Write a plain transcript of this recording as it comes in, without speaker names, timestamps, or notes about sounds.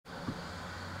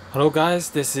Hello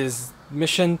guys, this is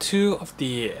mission 2 of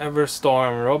the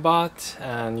Everstorm robot,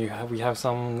 and we have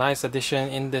some nice addition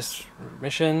in this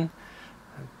mission.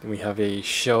 We have a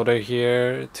shoulder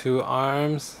here, 2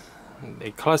 arms,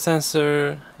 a color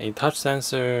sensor, a touch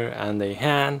sensor, and a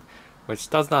hand, which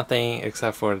does nothing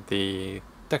except for the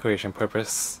decoration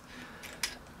purpose.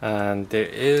 And there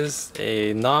is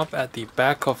a knob at the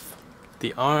back of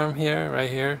the arm here, right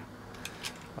here.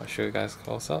 I'll show you guys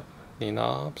close up the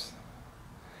knobs.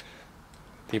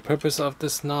 The purpose of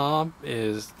this knob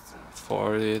is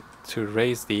for it to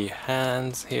raise the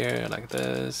hands here like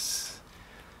this.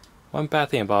 One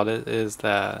bad thing about it is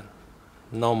that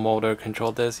no motor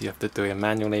control this, you have to do it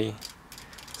manually.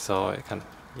 So it kind of,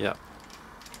 yeah.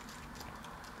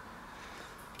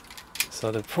 So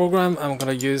the program I'm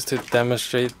gonna use to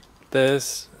demonstrate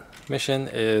this mission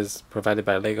is provided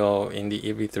by Lego in the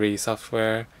EV3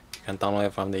 software. You can download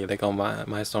it from the Lego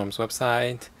Mindstorms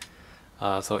website.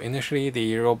 So initially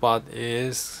the robot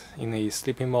is in a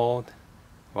sleeping mode,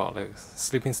 well, like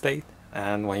sleeping state,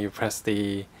 and when you press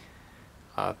the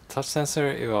touch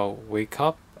sensor, it will wake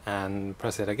up, and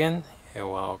press it again, it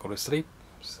will go to sleep.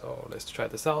 So let's try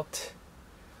this out.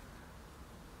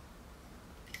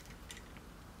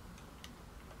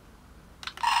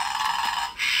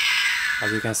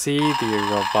 As you can see, the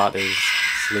robot is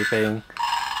sleeping,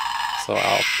 so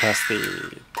I'll press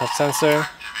the touch sensor.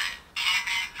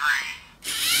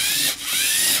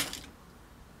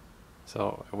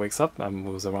 So it wakes up and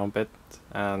moves around a bit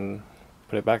and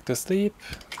put it back to sleep.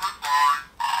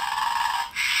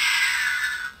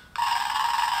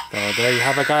 So there you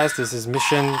have it guys, this is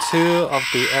mission 2 of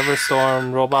the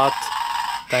Everstorm robot.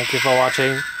 Thank you for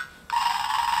watching.